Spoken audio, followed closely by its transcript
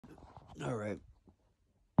All right.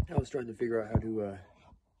 I was trying to figure out how to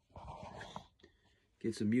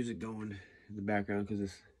get some music going in the background because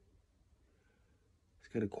it's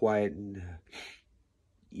kind of quiet and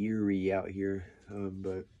eerie out here.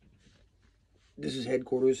 But this is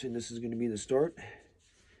headquarters, and this is going to be the start.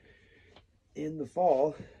 In the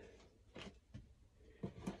fall,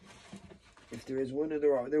 if there is one,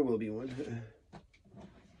 there will be one.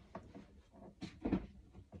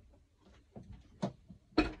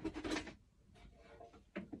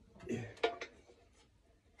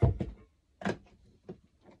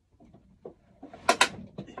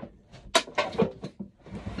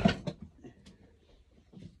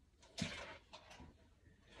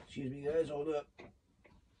 Excuse me, guys. Hold up.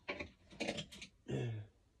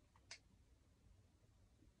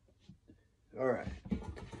 All right.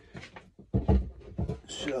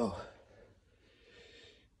 So,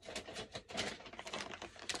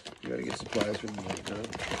 you gotta get supplies from the meantime.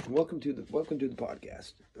 Welcome to the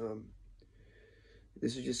podcast.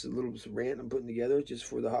 This is just a little rant I'm putting together just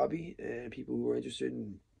for the hobby and people who are interested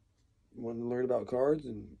in wanting to learn about cards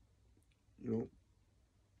and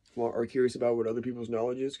are curious about what other people's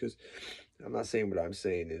knowledge is. Because I'm not saying what I'm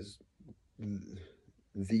saying is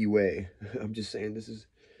the way. I'm just saying this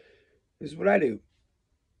is what I do.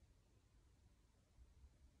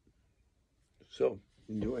 So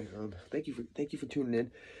enjoy. Thank you for tuning in.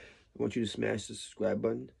 I want you to smash the subscribe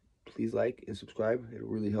button. Please like and subscribe. It'll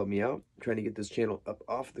really help me out. I'm trying to get this channel up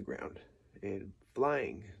off the ground and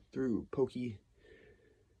flying through Pokeville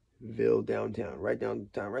downtown, right down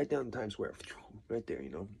Times Square, right there.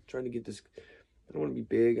 Trying to get this. I don't want to be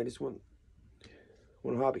big. I just want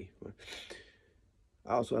a hobby.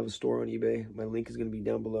 I also have a store on eBay. My link is going to be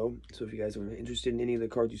down below. So if you guys are interested in any of the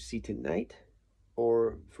cards you see tonight,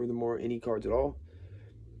 or furthermore, any cards at all,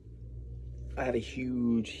 I have a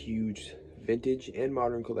huge vintage and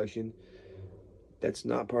modern collection that's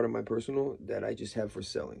not part of my personal, that I just have for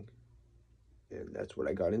selling. And that's what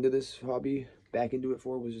I got into this hobby, back into it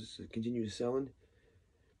for, was just to continue selling,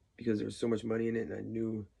 because there was so much money in it, and I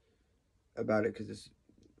knew about it because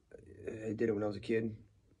I did it when I was a kid.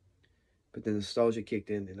 But the nostalgia kicked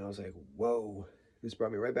in, and I was like, whoa, this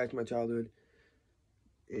brought me right back to my childhood.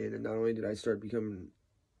 And not only did I start becoming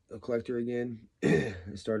a collector again, I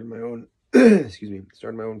started my own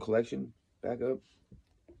started my own collection back up,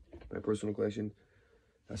 my personal collection,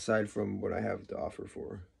 aside from what I have to offer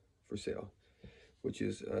for sale, which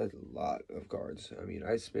is a lot of cards. I mean,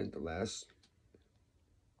 I spent the last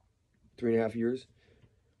 3.5 years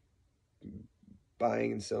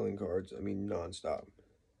buying and selling cards. I mean, nonstop.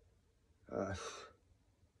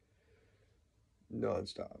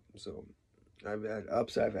 Nonstop. So I've had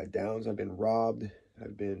ups, I've had downs, I've been robbed,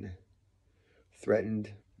 I've been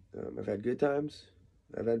threatened. I've had good times,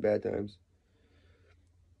 I've had bad times.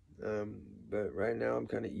 But right now I'm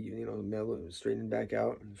kind of mellow, straightening back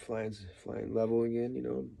out and flying level again,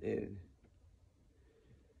 and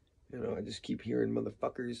I just keep hearing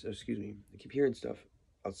motherfuckers. Excuse me, I keep hearing stuff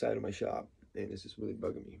outside of my shop, and it's just really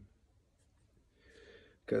bugging me.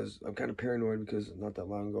 Because I'm kind of paranoid, because not that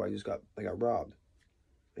long ago I got robbed,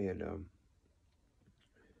 and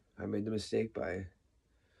I made the mistake by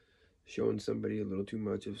showing somebody a little too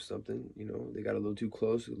much of something. They got a little too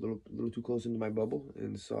close, a little too close into my bubble,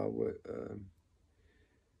 and saw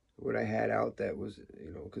what I had out. That was,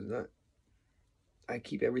 because I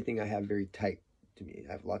keep everything I have very tight to me.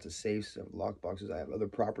 I have lots of safes, I have lock boxes, I have other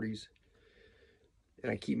properties,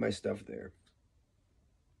 and I keep my stuff there.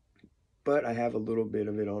 But I have a little bit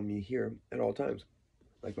of it on me here at all times,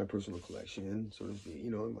 like my personal collection, sort of,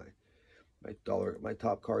 my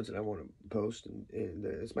top cards that I want to post, and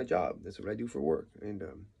it's my job. That's what I do for work. And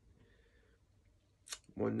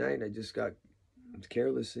one night I just got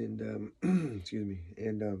careless, and excuse me,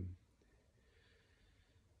 and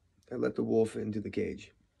I let the wolf into the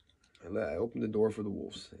cage. I opened the door for the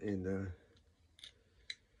wolves, and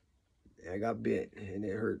I got bit, and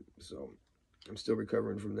it hurt. So I'm still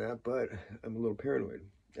recovering from that, but I'm a little paranoid,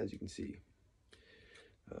 as you can see.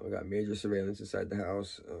 I got major surveillance inside the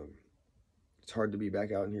house. It's hard to be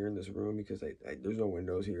back out in here in this room, because there's no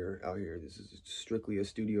windows out here. This is strictly a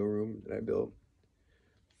studio room that I built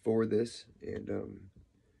for this, and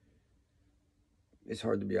it's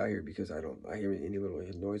hard to be out here because I hear any little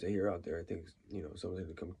noise I hear out there. I think someone's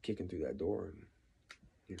gonna come kicking through that door,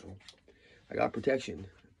 and I got protection.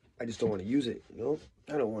 I just don't want to use it.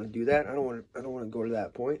 I don't want to do that. I don't want to go to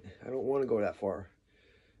that point. I don't want to go that far.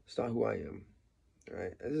 It's not who I am. All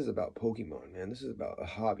right, this is about Pokemon, man. This is about a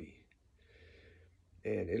hobby.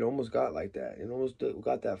 And it almost got like that. It almost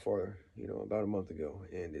got that far, about a month ago.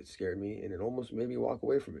 And it scared me, and it almost made me walk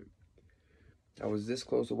away from it. I was this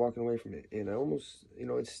close to walking away from it, and I almost,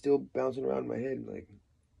 it's still bouncing around in my head. Like,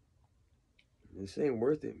 this ain't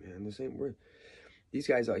worth it, man. This ain't worth. These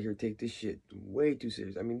guys out here take this shit way too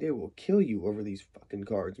serious. I mean, they will kill you over these fucking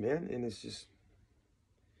cards, man. And it's just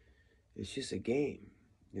a game.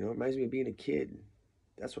 It reminds me of being a kid.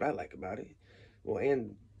 That's what I like about it. Well,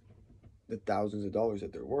 and the thousands of dollars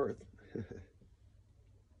that they're worth.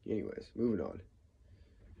 Anyways, moving on.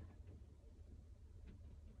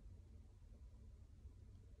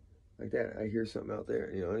 Like that, I hear something out there,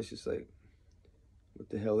 it's just like, what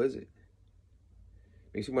the hell is it?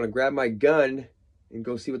 Makes me want to grab my gun and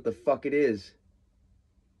go see what the fuck it is.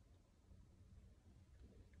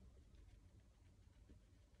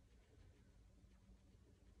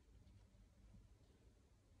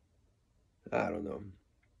 I don't know.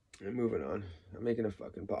 I'm moving on. I'm making a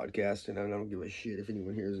fucking podcast, and I don't give a shit if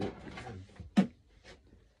anyone hears it.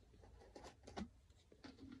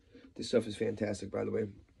 This stuff is fantastic, by the way.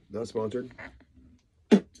 Not sponsored.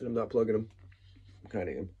 And I'm not plugging them. I kind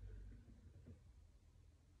of am.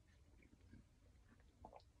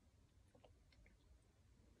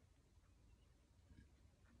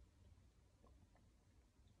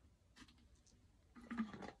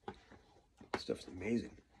 This stuff's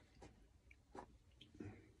amazing.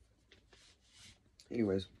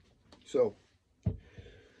 Anyways, so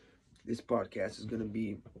this podcast is going to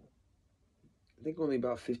be, I think, only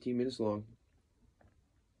about 15 minutes long.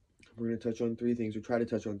 We're going to touch on 3 things, or try to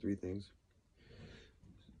touch on 3 things.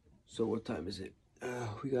 So what time is it?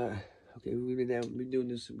 We've been doing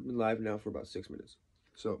this, we've been live now for about 6 minutes.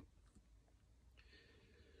 So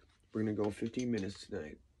we're going to go 15 minutes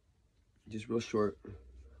tonight. Just real short. I'm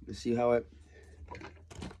going to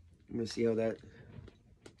see how that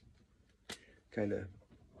kind of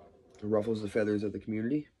ruffles the feathers of the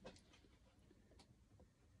community.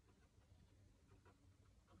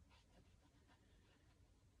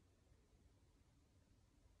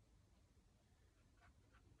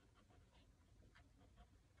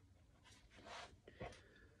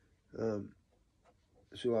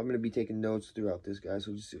 So I'm going to be taking notes throughout this, guys.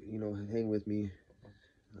 So just, hang with me.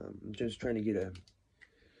 I'm just trying to get a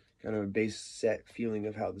kind of a base set feeling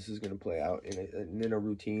of how this is going to play out, and then a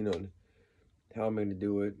routine on how I'm going to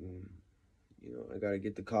do it. And, I got to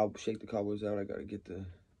get shake the cobwebs out. I got to get the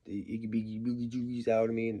iggy biggy boogie joogies out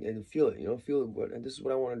of me and feel it, feel it. And this is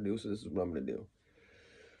what I want to do, so this is what I'm going to do.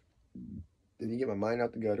 Then you get my mind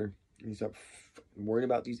out the gutter, and you stop worrying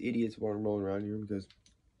about these idiots while I'm rolling around here, because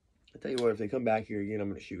I tell you what, if they come back here again, I'm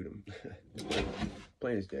going to shoot them.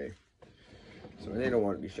 Plain as day. So they don't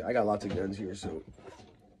want to be shot. I got lots of guns here, so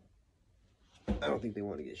I don't think they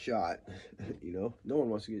want to get shot. No one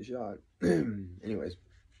wants to get shot. Anyways,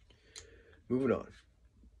 moving on.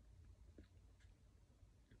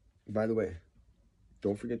 By the way,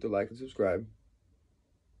 don't forget to like and subscribe.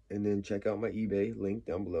 And then check out my eBay link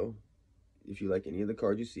down below if you like any of the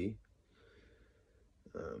cards you see.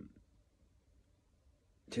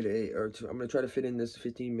 Today, I'm going to try to fit in this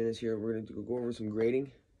 15 minutes here. We're going to go over some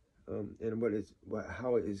grading, and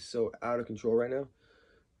how it is so out of control right now.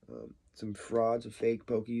 Some frauds, some fake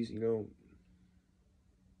pokies,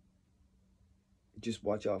 just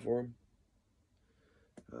watch out for them,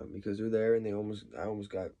 because they're there, and I almost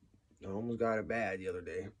got it bad the other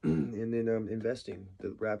day. And then investing,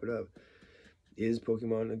 to wrap it up, is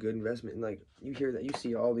Pokemon a good investment? And like, you hear that, you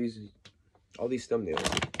see all these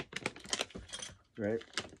thumbnails, right,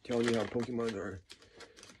 telling you how Pokemon are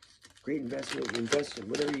great investment, invest in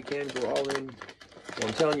whatever you can, go all in. Well,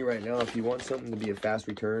 I'm telling you right now, if you want something to be a fast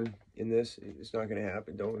return in this, it's not going to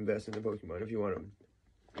happen. Don't invest in the Pokemon if you want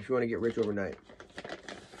to get rich overnight.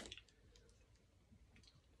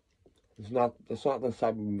 That's not the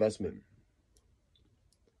type of investment.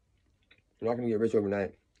 You're not going to get rich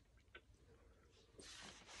overnight.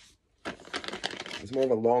 It's more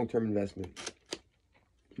of a long-term investment.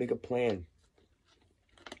 Make a plan.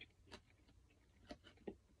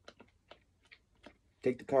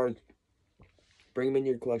 Take the cards, bring them into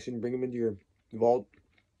your collection, bring them into your vault,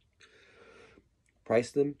 price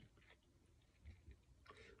them,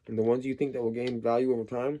 and the ones you think that will gain value over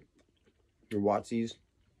time, your Watsies,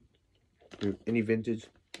 any vintage,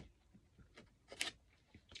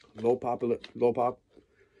 low pop,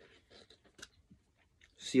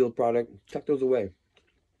 sealed product, tuck those away.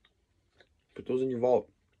 Put those in your vault.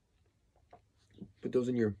 Put those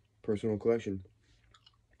in your personal collection.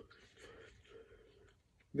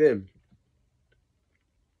 Then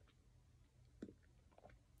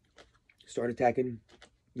start attacking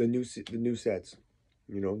the new sets.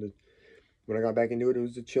 When I got back into it, it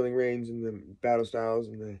was the Chilling Reigns and the Battle Styles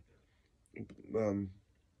and the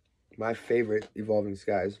my favorite Evolving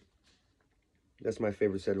Skies. That's my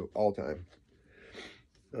favorite set of all time.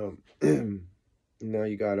 Now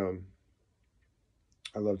you got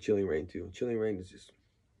I love Chilling Reign too. Chilling Reign is just,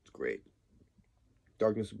 it's great.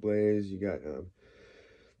 Darkness Ablaze. You got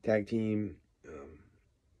Tag Team.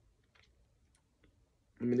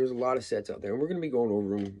 I mean, there's a lot of sets out there, and we're gonna be going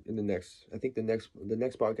over them in the next. I think the next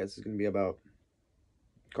podcast is gonna be about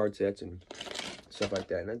card sets and stuff like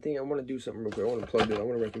that. And I think I want to do something real quick. I want to plug it. I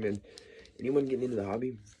want to recommend anyone getting into the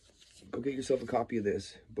hobby, go get yourself a copy of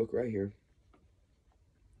this book right here.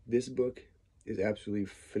 This book is absolutely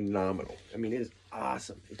phenomenal. I mean, it is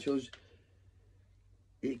awesome.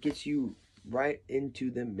 It gets you right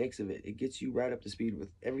into the mix of it. It gets you right up to speed with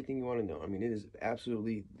everything you want to know. I mean, it is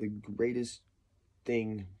absolutely the greatest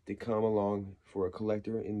thing to come along for a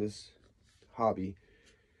collector in this hobby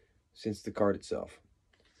since the card itself.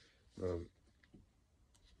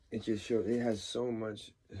 It just shows, it has so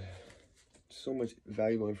much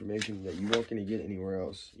valuable information that you aren't going to get anywhere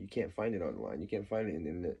else. You can't find it online. You can't find it in the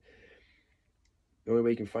internet. The only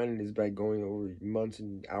way you can find it is by going over months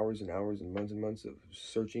and hours and hours and months of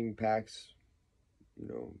searching packs, you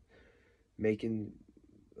know, making,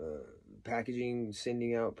 packaging,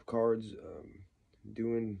 sending out cards,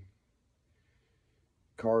 doing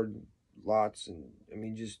card lots, and I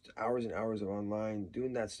mean, just hours and hours of online.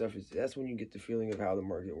 Doing that stuff, that's when you get the feeling of how the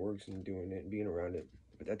market works and doing it and being around it.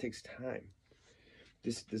 But that takes time.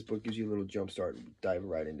 This book gives you a little jump start and dive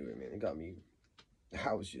right into it, man. It got me.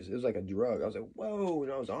 It was like a drug. I was like, whoa,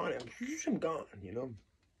 and I was on it. I'm gone, you know.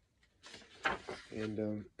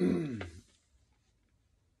 And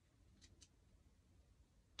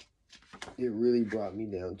it really brought me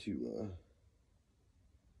down to.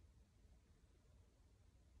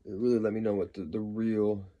 It really let me know what the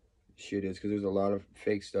real shit is, because there's a lot of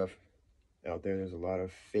fake stuff out there. There's a lot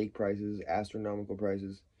of fake prices, astronomical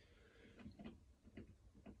prices,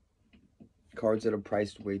 cards that are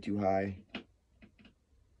priced way too high.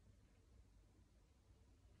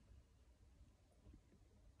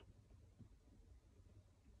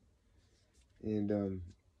 And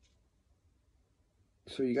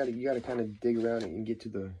so you gotta kind of dig around and get to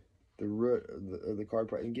the root of the card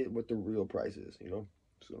price and get what the real price is, you know.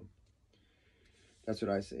 So that's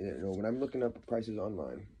what I say. You know, when I'm looking up prices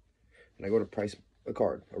online, and I go to price a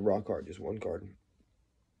card, a raw card, just one card,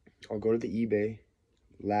 I'll go to the eBay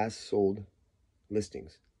last sold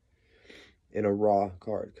listings in a raw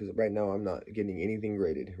card, because right now I'm not getting anything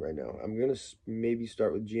graded. Right now I'm gonna maybe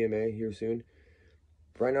start with GMA here soon.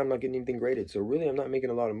 Right now I'm not getting anything graded, so really I'm not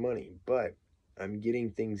making a lot of money, but I'm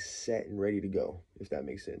getting things set and ready to go, if that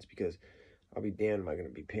makes sense, because I'll be damned, am I going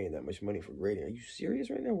to be paying that much money for grading? Are you serious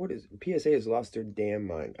right now? What is PSA has lost their damn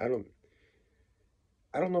mind. I don't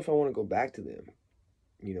know if I want to go back to them,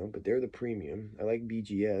 you know, but they're the premium. I like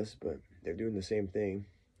BGS, but they're doing the same thing.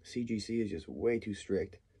 CGC is just way too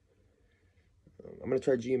strict. I'm going to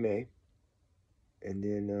try GMA, and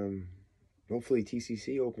then hopefully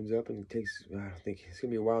TCC opens up, and it takes, I don't think it's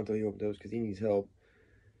going to be a while until he opens up because he needs help.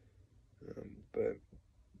 But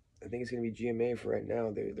I think it's going to be GMA for right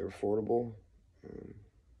now. They're affordable.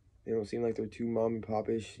 They don't seem like they're too mom and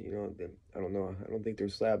pop-ish. You know, I don't know. I don't think their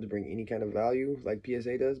slabs bring any kind of value like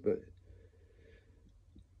PSA does, but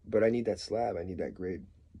I need that slab. I need that grade.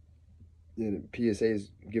 And PSA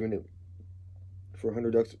is giving it for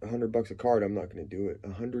 $100 a card. I'm not going to do it.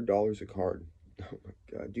 $100 a card. Oh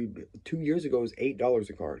my god, dude! 2 years ago it was $8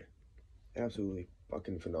 a card. Absolutely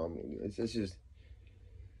fucking phenomenal. It's just.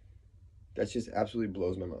 That just absolutely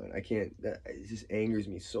blows my mind. I can't, it just angers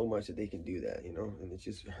me so much that they can do that, you know, and it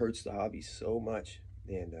just hurts the hobby so much.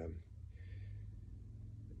 And,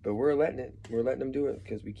 but we're letting them do it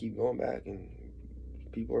because we keep going back and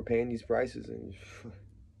people are paying these prices, and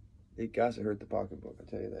it got to hurt the pocketbook, I'll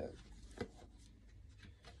tell you that.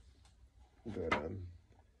 But,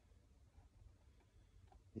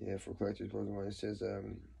 yeah, for collectors Pokemon, it says,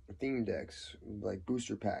 theme decks, like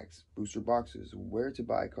booster packs, booster boxes, where to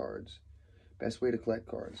buy cards. Best way to collect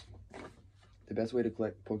cards. The best way to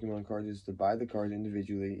collect Pokemon cards is to buy the cards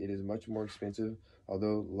individually. It is much more expensive,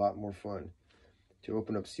 although a lot more fun, to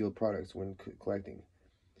open up sealed products when collecting.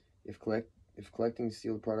 If collecting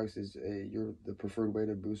sealed products is the preferred way,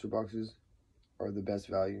 to booster boxes are the best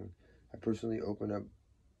value. I personally open up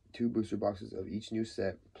 2 booster boxes of each new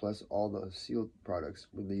set, plus all the sealed products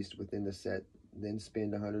released within the set, then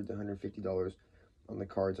spend $100 to $150 on the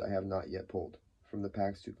cards I have not yet pulled from the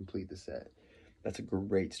packs to complete the set. That's a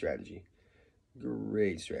great strategy.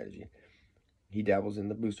 Great strategy. He dabbles in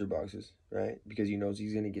the booster boxes, right? Because he knows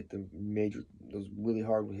he's going to get those really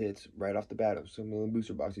hard hits right off the bat of some of the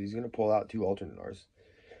booster boxes. He's going to pull out 2 alternate Rs.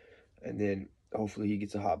 And then hopefully he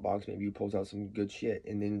gets a hot box. Maybe he pulls out some good shit.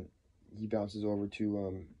 And then he bounces over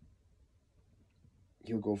to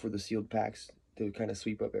he'll go for the sealed packs to kind of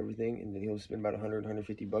sweep up everything, and then he'll spend about 100,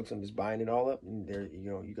 150 bucks on just buying it all up, and there, you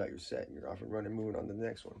know, you got your set, and you're off and running, moving on to the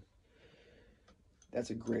next one. That's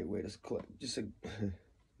a great way to collect. It's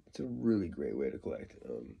a really great way to collect.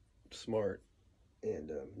 Smart and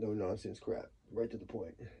no nonsense crap, right to the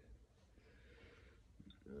point.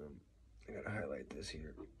 I gotta highlight this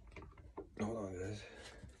here. Hold on, guys.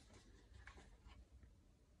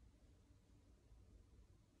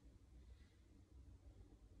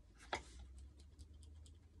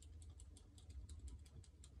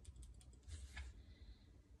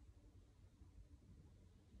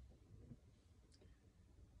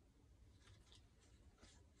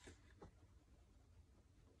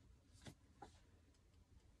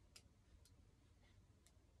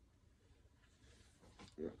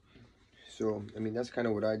 So, I mean, that's kind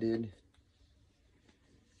of what I did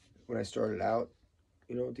when I started out,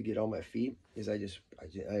 you know, to get on my feet, is I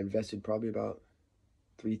invested probably about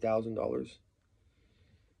 $3,000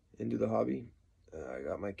 into the hobby. I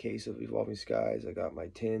got my case of Evolving Skies, I got my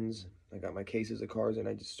tins, I got my cases of cards, and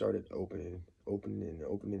I just started opening.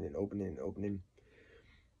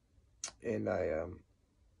 And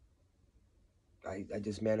I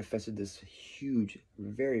just manifested this huge,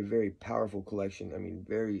 very, very powerful collection. I mean,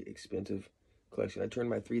 very expensive collection. I turned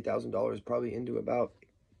my $3,000 probably into about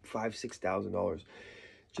 $5,000-$6,000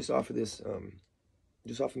 just off of this,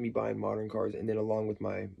 just off of me buying modern cards, and then along with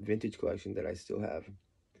my vintage collection that I still have.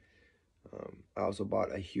 I also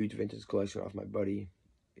bought a huge vintage collection off my buddy.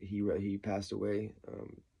 He passed away.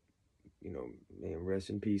 You know, man, rest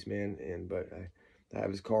in peace, man. But I have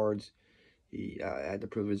his cards. I had the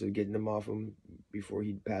privilege of getting them off him before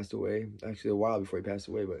he passed away. Actually, a while before he passed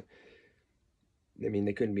away, but I mean,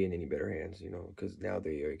 they couldn't be in any better hands, you know, because now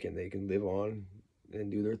they can live on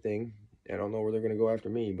and do their thing. I don't know where they're gonna go after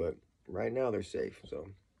me, but right now they're safe, so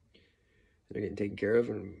they're getting taken care of,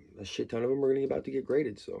 and a shit ton of them are about to get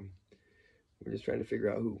graded. So we're just trying to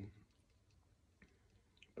figure out who.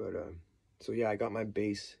 But so yeah, I got my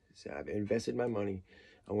base. So I've invested my money.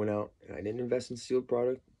 I went out and I didn't invest in sealed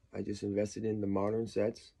product. I just invested in the modern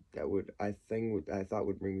sets that I thought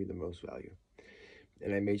would bring me the most value.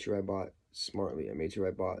 And I made sure I bought smartly. I made sure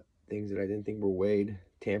I bought things that I didn't think were weighed,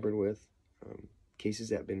 tampered with, cases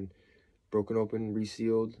that have been broken open,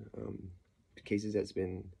 resealed, cases that's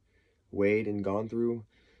been weighed and gone through,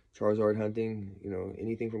 Charizard hunting, you know,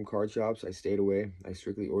 anything from card shops. I stayed away. I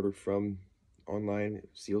strictly ordered from online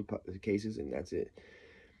sealed cases, and that's it.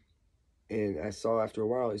 And I saw after a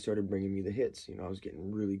while, it started bringing me the hits. You know, I was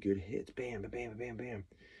getting really good hits. Bam, bam, bam, bam.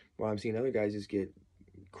 While I'm seeing other guys just get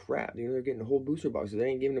crap. You know, they're getting a whole booster boxes. They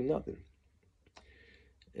ain't giving them nothing.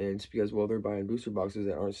 And it's because, well, they're buying booster boxes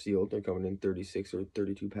that aren't sealed. They're coming in 36 or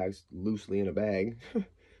 32 packs loosely in a bag.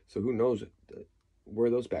 So who knows where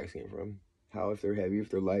those packs came from? How, if they're heavy, if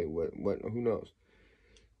they're light, what, who knows?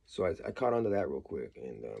 So I caught on to that real quick,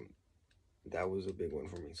 and that was a big one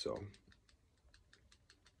for me. So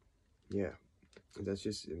yeah, that's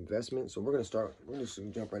just investment. So we're gonna just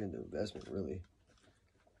jump right into investment, really.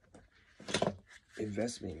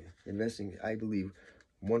 Investing, I believe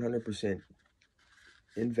 100%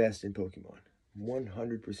 invest in Pokemon.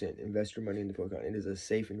 100% invest your money into Pokemon. It is a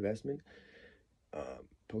safe investment.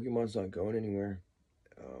 Pokemon's not going anywhere.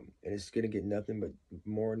 And it's going to get nothing but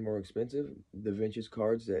more and more expensive. The vintage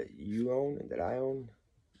cards that you own and that I own,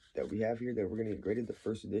 that we have here, that we're going to get graded, the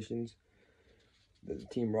first editions, the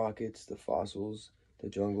Team Rockets, the Fossils, the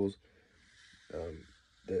Jungles,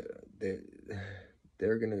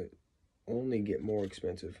 they're going to only get more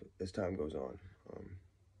expensive as time goes on.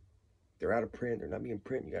 They're out of print. They're not being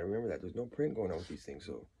print. You got to remember that. There's no print going on with these things,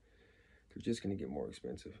 so they're just going to get more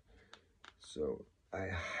expensive. So I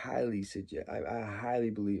highly suggest, I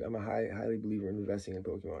highly believe, I'm a highly believer in investing in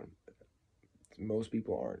Pokemon. Most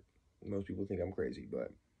people aren't. Most people think I'm crazy,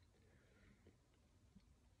 but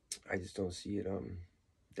I just don't see it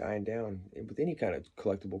dying down with any kind of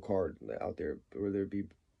collectible card out there, whether it be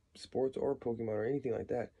sports or Pokemon or anything like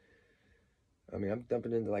that. I mean, I'm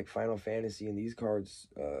dumping into like Final Fantasy and these cards,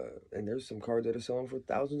 and there's some cards that are selling for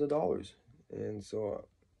thousands of dollars. And so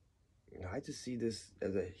I just see this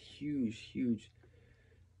as a huge, huge,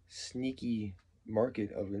 sneaky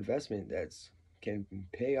market of investment that's can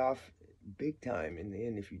pay off big time in the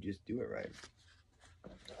end if you just do it right.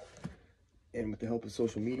 And with the help of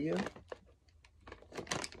social media,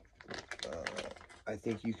 I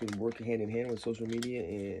think you can work hand in hand with social media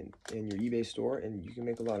and your eBay store, and you can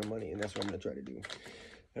make a lot of money, and that's what I'm going to try to do.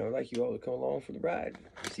 And I would like you all to come along for the ride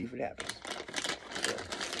and see if it happens. So,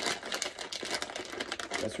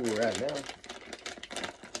 that's where we're at now.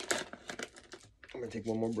 I'm gonna take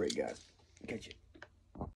one more break, guys. Catch you.